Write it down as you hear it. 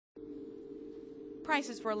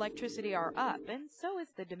Prices for electricity are up, and so is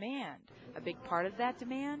the demand. A big part of that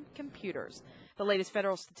demand, computers. The latest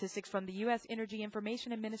federal statistics from the U.S. Energy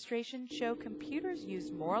Information Administration show computers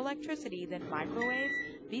use more electricity than microwaves,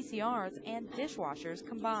 VCRs, and dishwashers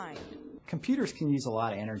combined. Computers can use a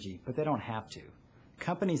lot of energy, but they don't have to.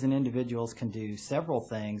 Companies and individuals can do several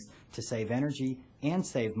things to save energy and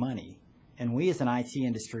save money, and we as an IT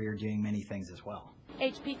industry are doing many things as well.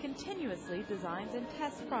 HP continuously designs and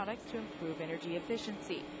tests products to improve energy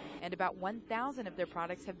efficiency, and about 1,000 of their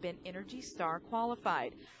products have been ENERGY STAR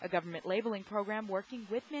qualified, a government labeling program working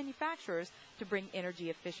with manufacturers to bring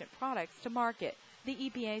energy-efficient products to market. The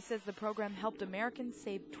EPA says the program helped Americans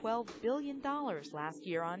save $12 billion last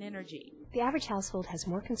year on energy. The average household has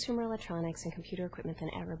more consumer electronics and computer equipment than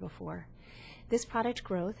ever before. This product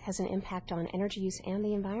growth has an impact on energy use and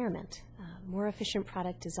the environment. More efficient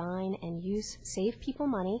product design and use save people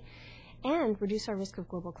money and reduce our risk of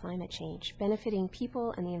global climate change, benefiting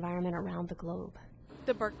people and the environment around the globe.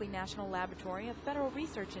 The Berkeley National Laboratory, a federal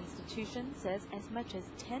research institution, says as much as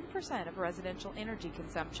 10% of residential energy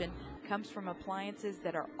consumption comes from appliances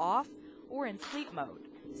that are off or in sleep mode.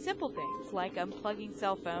 Simple things like unplugging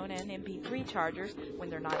cell phone and MP3 chargers when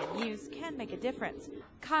they're not in use can make a difference.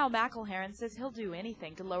 Kyle McElherron says he'll do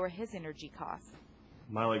anything to lower his energy costs.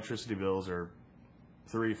 My electricity bills are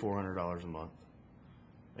 $300–400 a month,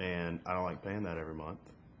 and I don't like paying that every month.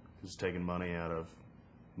 It's taking money out of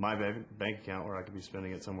my bank account where I could be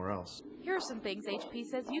spending it somewhere else. Here are some things HP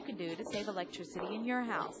says you can do to save electricity in your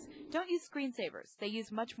house. Don't use screensavers. They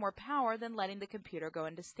use much more power than letting the computer go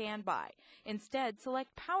into standby. Instead,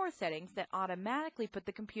 select power settings that automatically put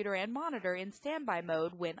the computer and monitor in standby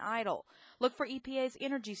mode when idle. Look for EPA's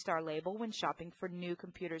ENERGY STAR label when shopping for new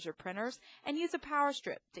computers or printers, and use a power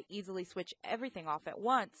strip to easily switch everything off at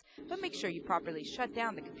once, but make sure you properly shut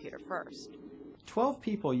down the computer first. 12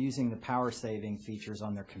 people using the power-saving features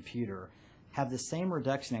on their computer have the same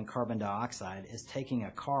reduction in carbon dioxide as taking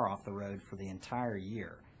a car off the road for the entire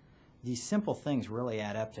year. These simple things really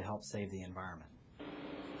add up to help save the environment.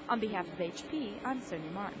 On behalf of HP, I'm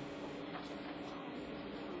Sonia Martin.